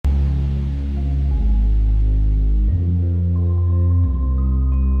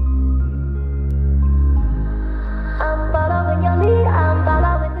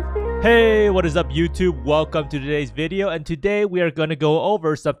what is up YouTube? Welcome to today's video, and today we are going to go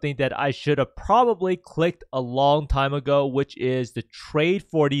over something that I should have probably clicked a long time ago, which is the trade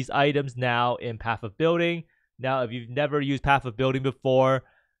for these items now in Path of Building. Now, if you've never used Path of Building before,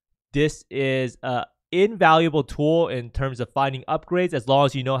 this is an invaluable tool in terms of finding upgrades as long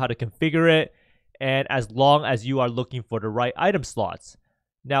as you know how to configure it and as long as you are looking for the right item slots.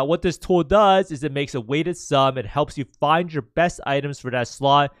 Now, what this tool does is it makes a weighted sum. It helps you find your best items for that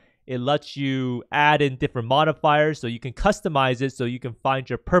slot. It lets you add in different modifiers so you can customize it so you can find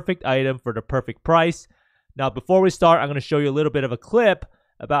your perfect item for the perfect price. Now, before we start, I'm going to show you a little bit of a clip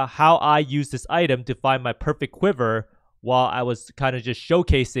about how I use this item to find my perfect quiver while I was kind of just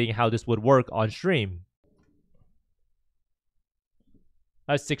showcasing how this would work on stream.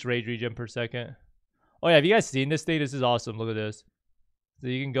 That's 6 rage regen per second. Oh yeah, have you guys seen this thing? This is awesome. Look at this. So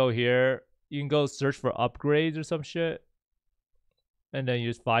you can go here. You can go search for upgrades or some shit. And then you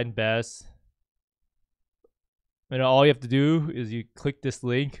just find best. And all you have to do is you click this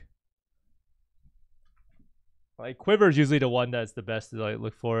link. Like, quiver is usually the one that's the best to like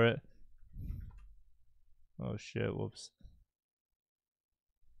look for it. Oh shit, whoops.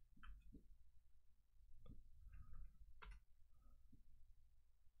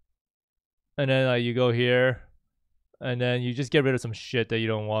 And then you go here. And then you just get rid of some shit that you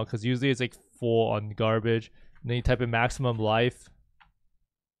don't want. Because usually it's like full on garbage. And then you type in maximum life.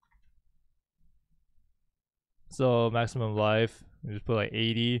 So maximum life, you just put like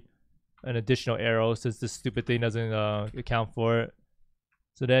 80, an additional arrow since this stupid thing doesn't account for it.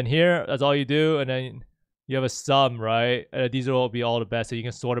 So then here, that's all you do, and then you have a sum, right? And these will be all the best, so you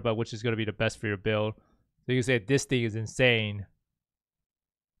can sort it by which is going to be the best for your build. So you can say this thing is insane.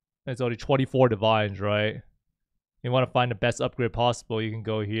 It's only 24 divines, right? You want to find the best upgrade possible, you can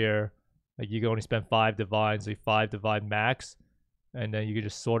go here. Like you can only spend 5 divines, so 5 divine max, and then you can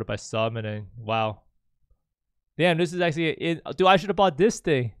just sort it by sum, and then wow. Damn, this is actually dude, I should have bought this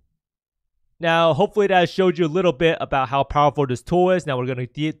thing. Now, hopefully that showed you a little bit about how powerful this tool is. Now we're going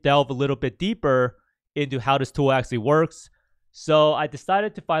to delve a little bit deeper into how this tool actually works. So I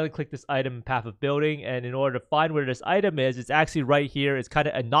decided to finally click this item in Path of Building, and in order to find where this item is, it's actually right here. It's kind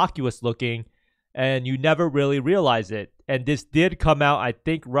of innocuous looking, and you never really realize it. And this did come out, I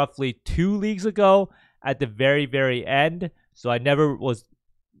think, roughly 2 leagues ago at the very, very end. So I never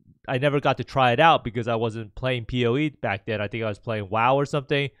got to try it out because I wasn't playing PoE back then. I think I was playing WoW or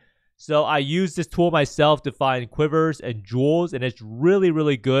something. So I used this tool myself to find quivers and jewels, and it's really,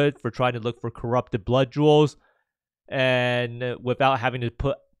 really good for trying to look for corrupted blood jewels and without having to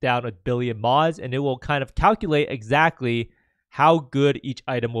put down a billion mods, and it will kind of calculate exactly how good each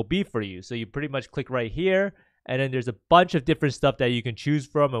item will be for you. So you pretty much click right here, and then there's a bunch of different stuff that you can choose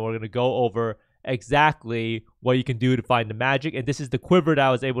from, and we're going to go over exactly what you can do to find the magic. And this is the quiver that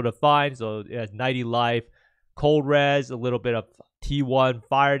I was able to find. So it has 90 life, cold res, a little bit of T1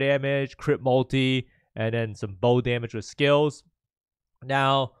 fire damage, crit multi, and then some bow damage with skills.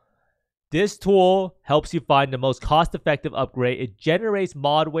 Now, this tool helps you find the most cost-effective upgrade. It generates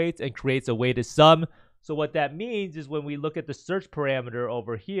mod weights and creates a weighted sum. So what that means is when we look at the search parameter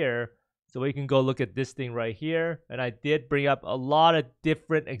over here, so we can go look at this thing right here, and I did bring up a lot of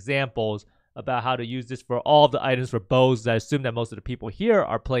different examples about how to use this for all of the items for bows. I assume that most of the people here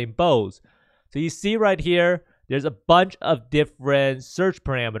are playing bows. So you see right here, there's a bunch of different search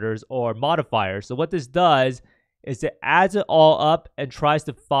parameters or modifiers. So what this does is it adds it all up and tries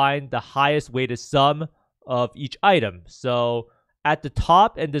to find the highest weighted sum of each item. So at the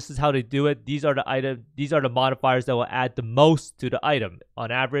top, and this is how they do it, these are the modifiers that will add the most to the item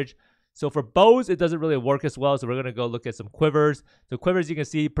on average. So for bows, it doesn't really work as well. So we're going to go look at some quivers. So quivers, you can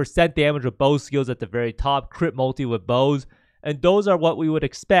see percent damage with bow skills at the very top, crit multi with bows. And those are what we would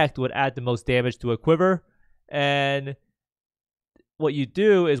expect would add the most damage to a quiver. And what you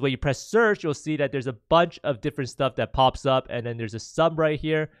do is when you press search, you'll see that there's a bunch of different stuff that pops up. And then there's a sum right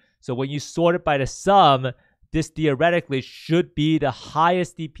here. So when you sort it by the sum, this theoretically should be the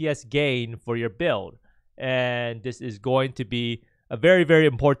highest DPS gain for your build. And this is going to be a very, very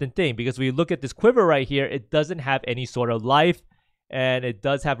important thing, because when you look at this quiver right here, it doesn't have any sort of life, and it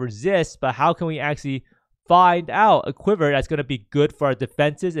does have resist, but how can we actually find out a quiver that's going to be good for our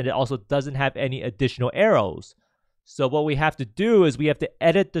defenses, and it also doesn't have any additional arrows? So what we have to do is we have to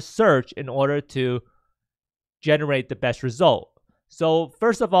edit the search in order to generate the best result. So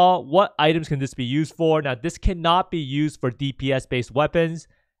first of all, what items can this be used for? Now, this cannot be used for DPS-based weapons,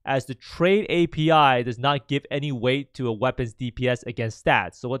 as the trade API does not give any weight to a weapon's DPS against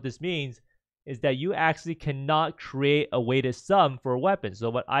stats. So what this means is that you actually cannot create a weighted sum for a weapon. So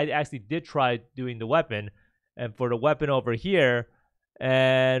what I actually did try doing the weapon, and for the weapon over here,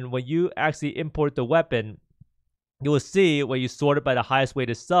 And when you actually import the weapon, you will see when you sort it by the highest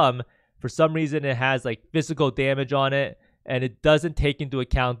weighted sum, for some reason it has like physical damage on it, and it doesn't take into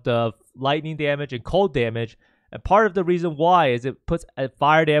account the lightning damage and cold damage. And part of the reason why is it puts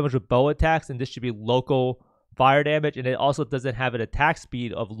fire damage with bow attacks, and this should be local fire damage, and it also doesn't have an attack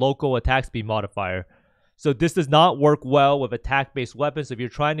speed of local attack speed modifier. So this does not work well with attack-based weapons. So if you're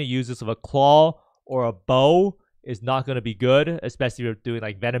trying to use this with a claw or a bow, it's not going to be good, especially if you're doing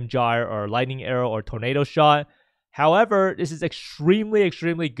like Venom Gyre or Lightning Arrow or Tornado Shot. However, this is extremely,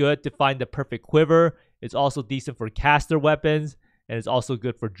 extremely good to find the perfect quiver. It's also decent for caster weapons, and it's also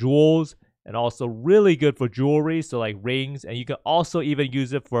good for jewels, and also really good for jewelry, so like rings. And you can also even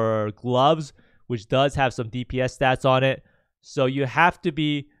use it for gloves, which does have some DPS stats on it. So you have to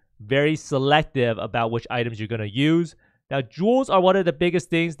be very selective about which items you're going to use. Now, jewels are one of the biggest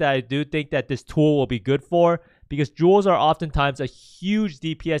things that I do think that this tool will be good for, because jewels are oftentimes a huge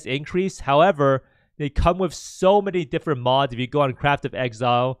DPS increase. However, they come with so many different mods. If you go on Craft of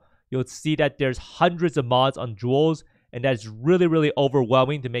Exile, you'll see that there's hundreds of mods on jewels, and that's really, really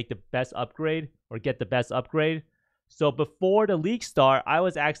overwhelming to make the best upgrade or get the best upgrade. So before the leak start,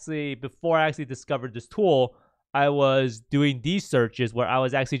 before I actually discovered this tool, I was doing these searches where I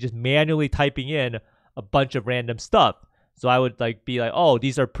was actually just manually typing in a bunch of random stuff. So I would be like, oh,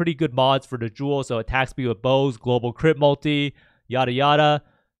 these are pretty good mods for the jewel. So attack speed with bows, global crit multi, yada yada.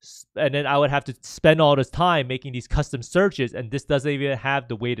 And then I would have to spend all this time making these custom searches, and this doesn't even have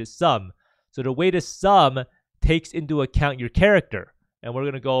the weighted sum. So the weighted sum takes into account your character, and we're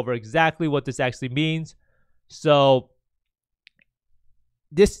going to go over exactly what this actually means. So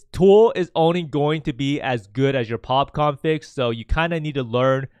this tool is only going to be as good as your PoB config, so you kind of need to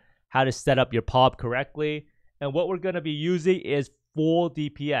learn how to set up your PoB correctly. And what we're going to be using is full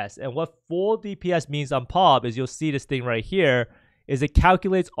DPS. And what full DPS means on PoB is, you'll see this thing right here, is it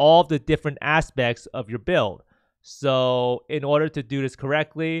calculates all the different aspects of your build. So in order to do this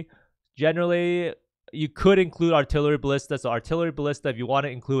correctly, generally you could include artillery ballista. So artillery ballista, if you want to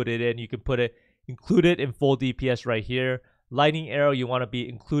include it in, you can include it in full DPS right here. Lightning arrow, you want to be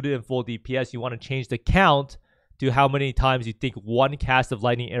included in full DPS. You want to change the count to how many times you think one cast of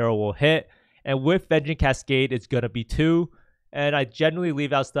lightning arrow will hit. And with Vengeance Cascade, it's going to be 2. And I generally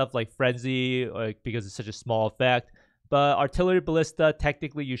leave out stuff like Frenzy, because it's such a small effect. But artillery ballista,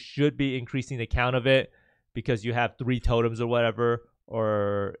 technically you should be increasing the count of it, because you have 3 totems or whatever.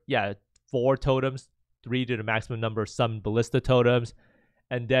 Or yeah, 4 totems, 3 to the maximum number of summoned ballista totems.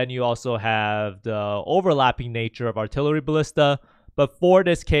 And then you also have the overlapping nature of artillery ballista. But for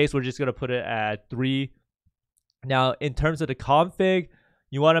this case, we're just going to put it at 3. Now, in terms of the config,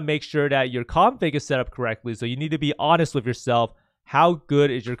 you want to make sure that your config is set up correctly. So you need to be honest with yourself. How good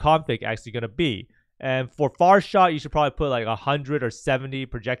is your config actually going to be? And for far shot, you should probably put like 100 or 70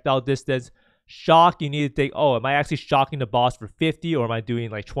 projectile distance. Shock, you need to think, oh, am I actually shocking the boss for 50, or am I doing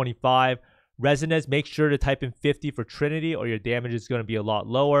like 25? Resonance, make sure to type in 50 for Trinity, or your damage is going to be a lot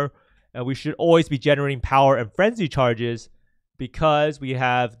lower. And we should always be generating power and frenzy charges, because we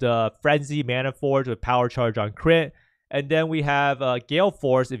have the Frenzy Mana Forge with power charge on crit. And then we have Gale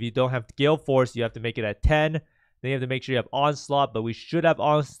Force. If you don't have Gale Force, you have to make it at 10. Then you have to make sure you have Onslaught, but we should have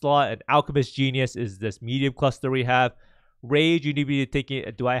Onslaught. And Alchemist Genius is this medium cluster we have. Rage, you need to be thinking,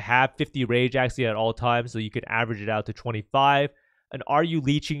 do I have 50 Rage actually at all times? So you can average it out to 25. And are you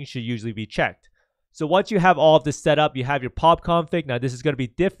leeching should usually be checked. So once you have all of this set up, you have your PoB config. Now this is going to be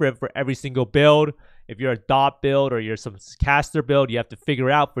different for every single build. If you're a dot build or you're some caster build, you have to figure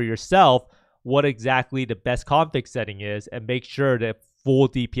out for yourself what exactly the best config setting is, and make sure that full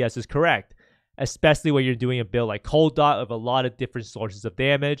DPS is correct, especially when you're doing a build like Cold Dot with a lot of different sources of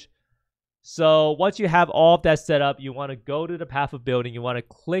damage. So once you have all of that set up, you want to go to the path of building. You want to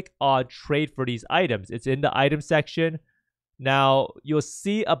click on trade for these items. It's in the item section. Now you'll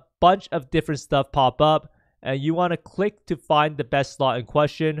see a bunch of different stuff pop up, and you want to click to find the best slot in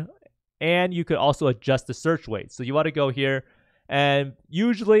question. And you could also adjust the search weight. So you want to go here, and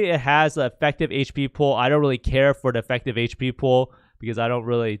usually it has an effective HP pool. I don't really care for the effective HP pool, because I don't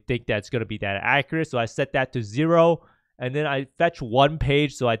really think that's going to be that accurate. So I set that to 0, and then I fetch 1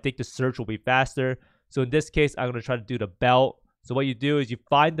 page, so I think the search will be faster. So in this case, I'm going to try to do the belt. So what you do is you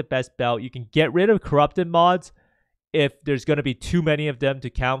find the best belt. You can get rid of corrupted mods if there's going to be too many of them to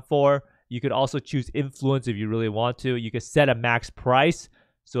count for. You could also choose influence if you really want to. You can set a max price,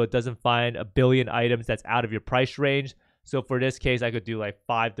 so it doesn't find a billion items that's out of your price range. So for this case, I could do like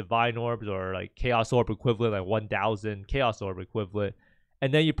 5 Divine Orbs, or like Chaos Orb equivalent, like 1,000 Chaos Orb equivalent.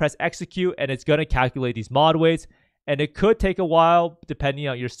 And then you press execute, and it's going to calculate these mod weights. And it could take a while depending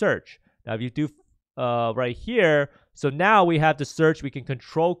on your search. Now, if you do right here, So now we have the search. We can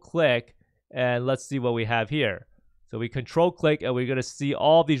control click, and let's see what we have here. So we control click, and we're going to see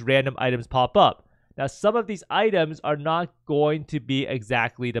all these random items pop up. Now, some of these items are not going to be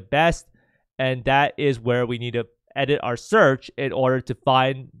exactly the best, and that is where we need to edit our search in order to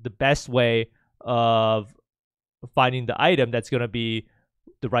find the best way of finding the item that's going to be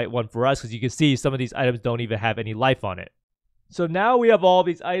the right one for us, because you can see some of these items don't even have any life on it. So now we have all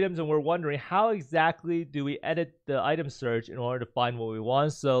these items, and we're wondering how exactly do we edit the item search in order to find what we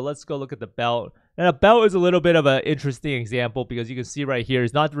want. So let's go look at the belt. And a belt is a little bit of an interesting example, because you can see right here,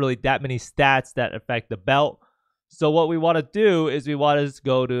 there's not really that many stats that affect the belt. So what we want to do is we want to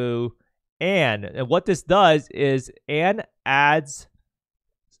go to and what this does is and adds.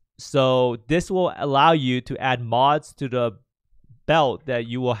 So this will allow you to add mods to the belt that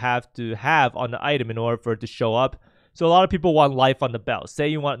you will have to have on the item in order for it to show up. So a lot of people want life on the belt. Say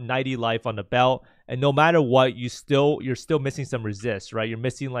you want 90 life on the belt, and no matter what, you're still missing some resist, right? You're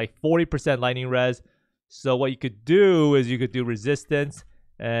missing like 40% lightning res. So what you could do is you could do resistance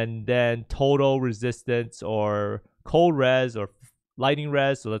and then total resistance or cold res or lightning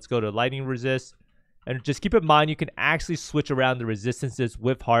res. So let's go to lightning resist. And just keep in mind, you can actually switch around the resistances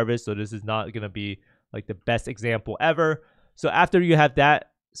with harvest. So this is not going to be like the best example ever. So after you have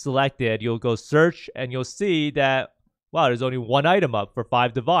that selected, you'll go search, and you'll see that, wow, there's only one item up for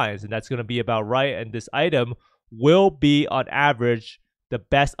 5 divines, and that's going to be about right. And this item will be, on average, the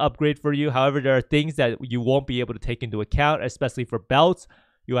best upgrade for you. However, there are things that you won't be able to take into account, especially for belts.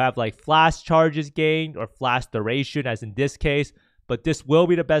 You'll have like flash charges gained or flash duration, as in this case. But this will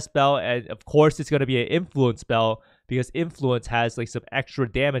be the best belt, and of course, it's going to be an influence belt, because influence has like some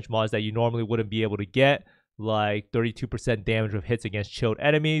extra damage mods that you normally wouldn't be able to get, like 32% damage with hits against chilled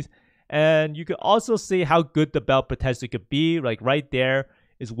enemies. And you can also see how good the belt potentially could be. Like right there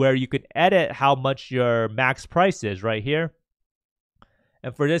is where you can edit how much your max price is right here.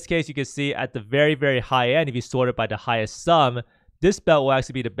 And for this case, you can see at the very, very high end, if you sort it by the highest sum, this belt will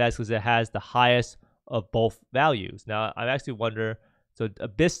actually be the best because it has the highest of both values. Now, I actually wonder, so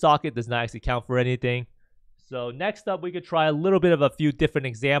Abyss Socket does not actually count for anything. So next up, we could try a little bit of a few different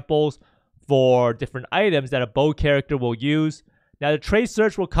examples for different items that a bow character will use. Now, the trade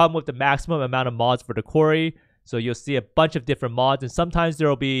search will come with the maximum amount of mods for the quarry. So you'll see a bunch of different mods, and sometimes there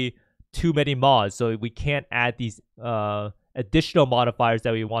will be too many mods. So we can't add these additional modifiers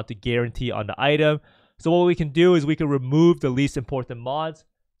that we want to guarantee on the item. So what we can do is we can remove the least important mods.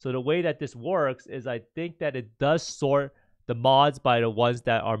 So the way that this works is I think that it does sort the mods by the ones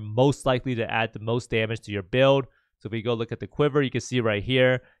that are most likely to add the most damage to your build. So if we go look at the quiver, you can see right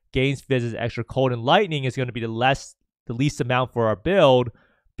here, gains Fizz's extra cold and lightning is going to be the least amount for our build,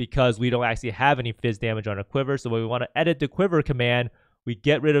 because we don't actually have any Fizz damage on our quiver. So when we want to edit the quiver command, we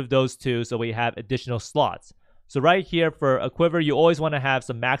get rid of those two so we have additional slots. So right here for a quiver, you always want to have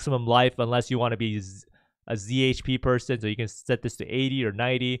some maximum life unless you want to be a ZHP person. So you can set this to 80 or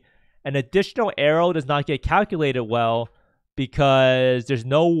 90. An additional arrow does not get calculated well because there's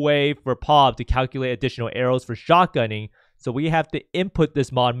no way for PoB to calculate additional arrows for shotgunning. So we have to input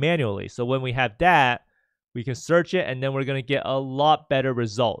this mod manually. So when we have that, we can search it, and then we're going to get a lot better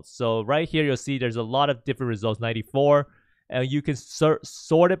results. So right here, you'll see there's a lot of different results, 94. And you can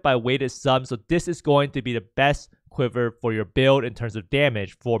sort it by weighted sum. So this is going to be the best quiver for your build in terms of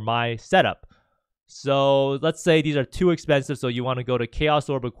damage for my setup. So let's say these are too expensive. So you want to go to Chaos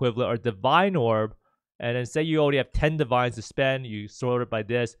Orb equivalent or Divine Orb. And then say you already have 10 divines to spend. You sort it by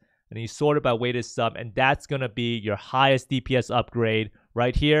this. And you sort it by weighted sum. And that's going to be your highest DPS upgrade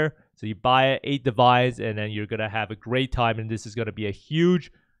right here. So you buy it, 8 divines, and then you're going to have a great time. And this is going to be a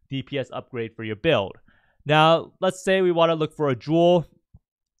huge DPS upgrade for your build. Now, let's say we want to look for a jewel.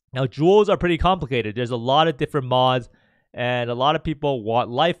 Now, jewels are pretty complicated. There's a lot of different mods, and a lot of people want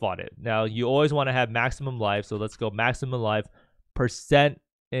life on it. Now, you always want to have maximum life. So let's go maximum life,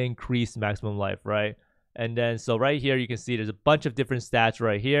 % increase maximum life, right? And then, so right here, you can see there's a bunch of different stats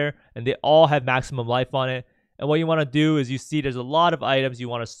right here, and they all have maximum life on it. And what you want to do is you see there's a lot of items. You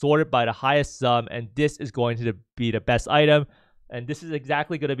want to sort it by the highest sum, and this is going to be the best item. And this is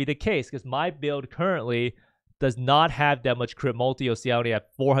exactly going to be the case because my build currently does not have that much crit multi. You'll see I only have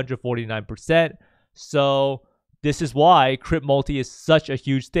 449%. So this is why crit multi is such a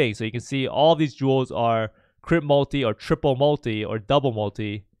huge thing. So you can see all these jewels are crit multi or triple multi or double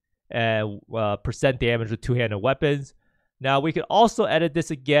multi and % damage with two-handed weapons. Now we can also edit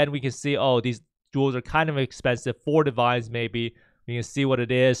this again. We can see, oh, these jewels are kind of expensive. 4 divines maybe. We can see what it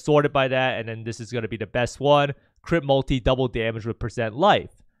is, sort it by that, and then this is going to be the best one. Crit multi, double damage with % life.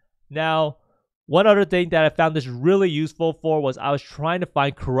 Now, one other thing that I found this really useful for was I was trying to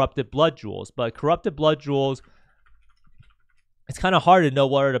find corrupted blood jewels. But corrupted blood jewels it's kind of hard to know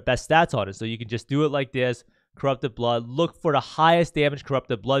what are the best stats on it. So you can just do it like this. Corrupted Blood. Look for the highest damage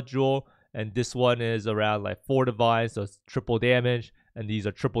Corrupted Blood jewel. And this one is around like 4 divine. So it's triple damage. And these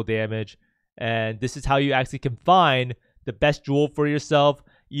are triple damage. And this is how you actually can find the best jewel for yourself,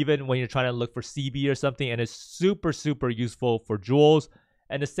 even when you're trying to look for CB or something. And it's super, super useful for jewels.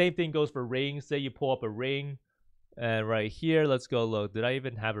 And the same thing goes for rings. Say you pull up a ring. And right here, let's go look. Did I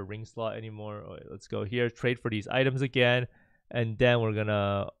even have a ring slot anymore? Right, let's go here. Trade for these items again. And then we're going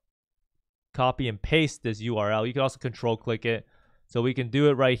to copy and paste this URL. You can also control click it. So we can do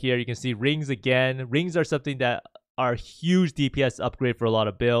it right here. You can see rings again. Rings are something that are huge DPS upgrade for a lot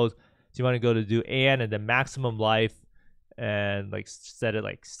of builds. So you want to go to do and then maximum life and like set it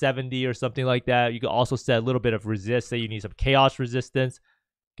like 70 or something like that. You can also set a little bit of resist. Say you need some chaos resistance.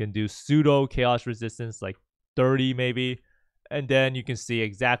 You can do pseudo chaos resistance like 30 maybe. And then you can see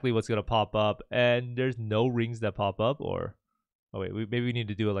exactly what's going to pop up. And there's no rings that pop up. Or, oh wait, maybe we need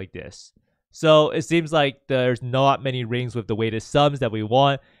to do it like this. So it seems like there's not many rings with the weighted sums that we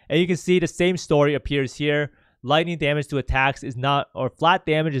want. And you can see the same story appears here. Lightning damage to attacks is not, or flat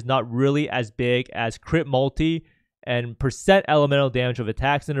damage is not really as big as crit multi and percent elemental damage of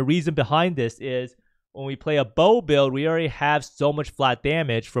attacks. And the reason behind this is when we play a bow build, we already have so much flat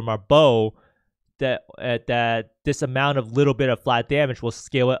damage from our bow that this amount of little bit of flat damage will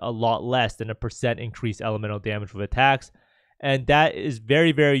scale it a lot less than a percent increased elemental damage with attacks. And that is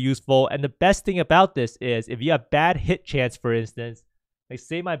very, very useful. And the best thing about this is if you have bad hit chance, for instance, like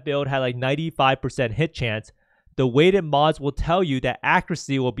say my build had like 95% hit chance, the weighted mods will tell you that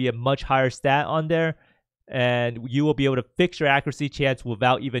accuracy will be a much higher stat on there. And you will be able to fix your accuracy chance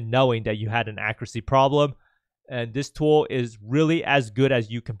without even knowing that you had an accuracy problem. And this tool is really as good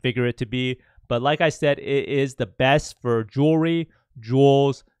as you configure it to be. But like I said, it is the best for jewelry,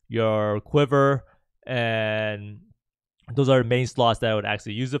 jewels, your quiver, and those are the main slots that I would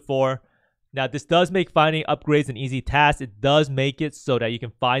actually use it for. Now, this does make finding upgrades an easy task. It does make it so that you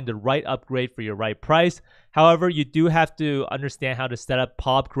can find the right upgrade for your right price. However, you do have to understand how to set up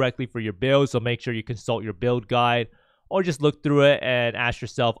PoE correctly for your build. So make sure you consult your build guide or just look through it and ask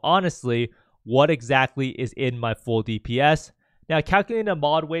yourself, honestly, what exactly is in my full DPS? Now, calculating the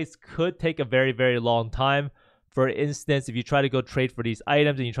mod weights could take a very, very long time. For instance, if you try to go trade for these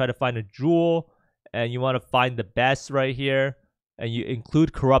items and you try to find a jewel and you want to find the best right here, and you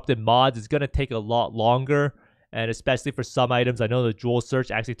include corrupted mods, it's going to take a lot longer. And especially for some items, I know the jewel search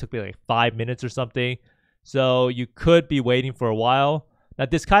actually took me like 5 minutes or something. So you could be waiting for a while. Now,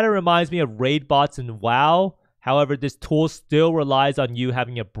 this kind of reminds me of raid bots in WoW. However, this tool still relies on you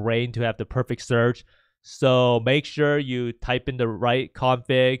having a brain to have the perfect search. So make sure you type in the right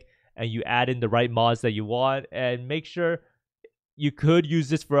config and you add in the right mods that you want. And make sure you could use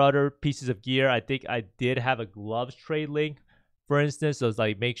this for other pieces of gear. I think I did have a gloves trade link, for instance. So it's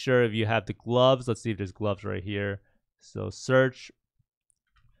like, make sure if you have the gloves. Let's see if there's gloves right here. So search.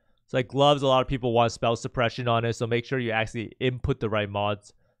 It's like gloves. A lot of people want spell suppression on it. So make sure you actually input the right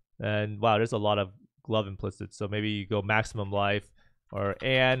mods. And wow, there's a lot of glove implicit. So maybe you go maximum life or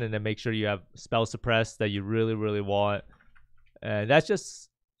and then make sure you have spell suppress that you really, really want. And that's just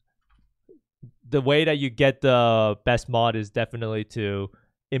the way that you get the best mod is definitely to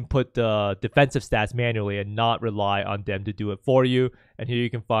input the defensive stats manually and not rely on them to do it for you. And here you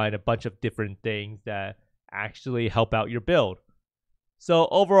can find a bunch of different things that actually help out your build. So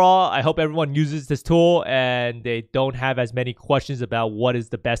overall, I hope everyone uses this tool and they don't have as many questions about what is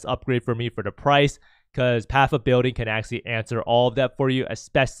the best upgrade for me for the price, because Path of Building can actually answer all of that for you,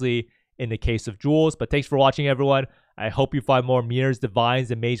 especially in the case of jewels. But thanks for watching, everyone. I hope you find more Mirrors, Divines,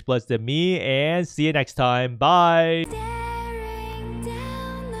 and Mage Bloods than me, and see you next time. Bye!